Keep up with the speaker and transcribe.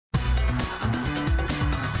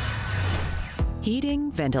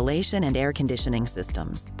Heating, ventilation, and air conditioning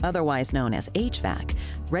systems, otherwise known as HVAC,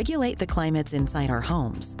 regulate the climates inside our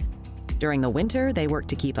homes. During the winter, they work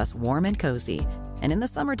to keep us warm and cozy, and in the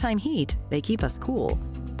summertime heat, they keep us cool.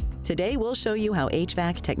 Today, we'll show you how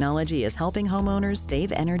HVAC technology is helping homeowners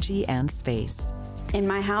save energy and space. In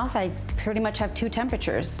my house, I pretty much have two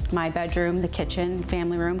temperatures. My bedroom, the kitchen,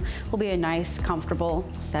 family room will be a nice, comfortable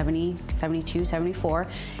 70, 72, 74.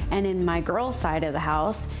 And in my girls' side of the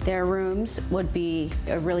house, their rooms would be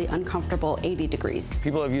a really uncomfortable 80 degrees.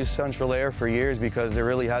 People have used central air for years because there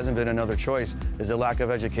really hasn't been another choice. There's a lack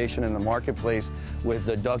of education in the marketplace with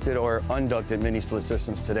the ducted or unducted mini-split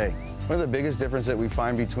systems today. One of the biggest differences that we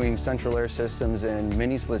find between central air systems and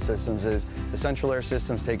mini-split systems is the central air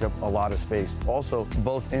systems take up a lot of space. Also,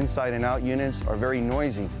 both inside and out units are very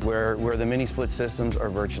noisy, where the mini-split systems are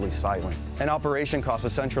virtually silent. And operation costs, a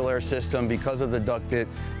central air system, because of the ducted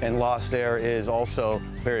and lost air, is also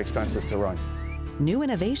very expensive to run. New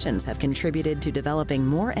innovations have contributed to developing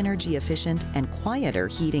more energy-efficient and quieter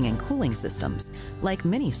heating and cooling systems, like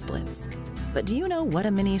mini-splits. But do you know what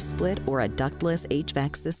a mini-split or a ductless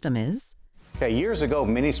HVAC system is? Okay, years ago,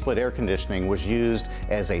 mini-split air conditioning was used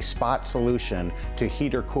as a spot solution to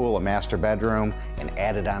heat or cool a master bedroom, an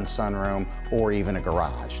added-on sunroom, or even a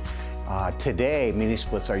garage. Today,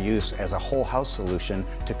 mini-splits are used as a whole house solution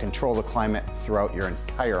to control the climate throughout your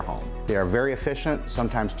entire home. They are very efficient,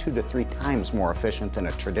 sometimes 2 to 3 times more efficient than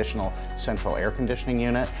a traditional central air conditioning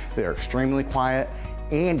unit. They're extremely quiet,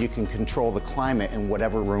 and you can control the climate in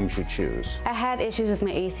whatever rooms you choose. I had issues with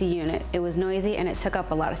my AC unit. It was noisy and it took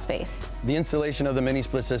up a lot of space. The installation of the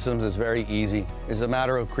mini-split systems is very easy. It's a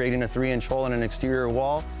matter of creating a 3-inch hole in an exterior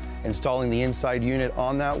wall, installing the inside unit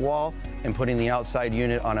on that wall, and putting the outside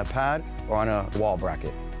unit on a pad or on a wall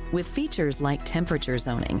bracket. With features like temperature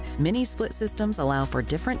zoning, mini-split systems allow for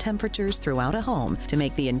different temperatures throughout a home to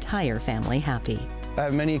make the entire family happy. I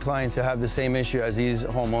have many clients that have the same issue as these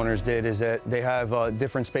homeowners did, is that they have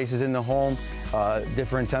different spaces in the home,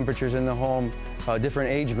 different temperatures in the home, different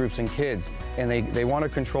age groups and kids, and they want to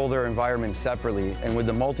control their environment separately. And with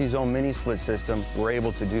the multi-zone mini-split system, we're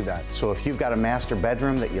able to do that. So if you've got a master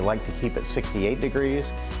bedroom that you like to keep at 68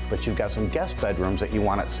 degrees, but you've got some guest bedrooms that you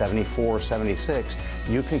want at 74, 76,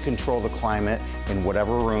 you can control the climate in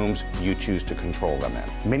whatever rooms you choose to control them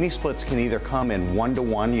in. Mini-splits can either come in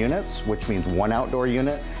 1-to-1 units, which means one outdoor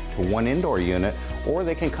unit to one indoor unit, or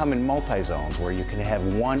they can come in multi-zones where you can have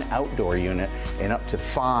one outdoor unit and up to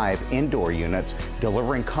 5 indoor units,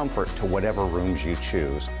 delivering comfort to whatever rooms you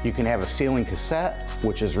choose. You can have a ceiling cassette,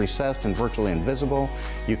 which is recessed and virtually invisible.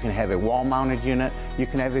 You can have a wall-mounted unit. You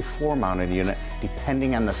can have a floor-mounted unit,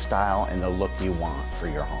 depending on the style and the look you want for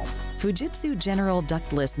your home. Fujitsu General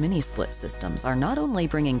Ductless Mini-Split systems are not only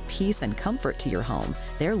bringing peace and comfort to your home,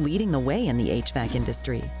 they're leading the way in the HVAC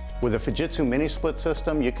industry. With a Fujitsu mini-split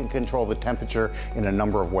system, you can control the temperature in a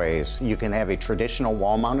number of ways. You can have a traditional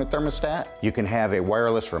wall-mounted thermostat, you can have a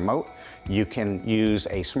wireless remote, you can use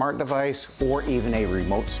a smart device, or even a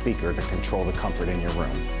remote speaker to control the comfort in your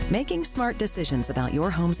room. Making smart decisions about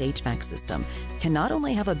your home's HVAC system can not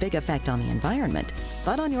only have a big effect on the environment,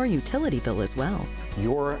 but on your utility bill as well.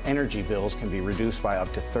 Your energy bills can be reduced by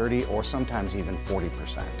up to 30 or sometimes even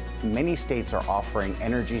 40%. Many states are offering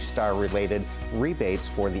Energy Star related rebates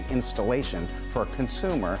for the installation for a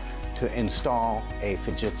consumer to install a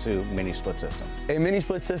Fujitsu mini-split system. A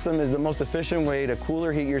mini-split system is the most efficient way to cool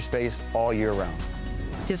or heat your space all year round.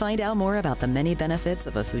 To find out more about the many benefits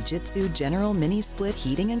of a Fujitsu General Mini-Split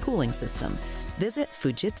heating and cooling system, visit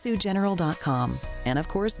fujitsugeneral.com. And of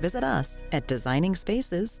course, visit us at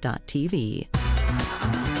designingspaces.tv.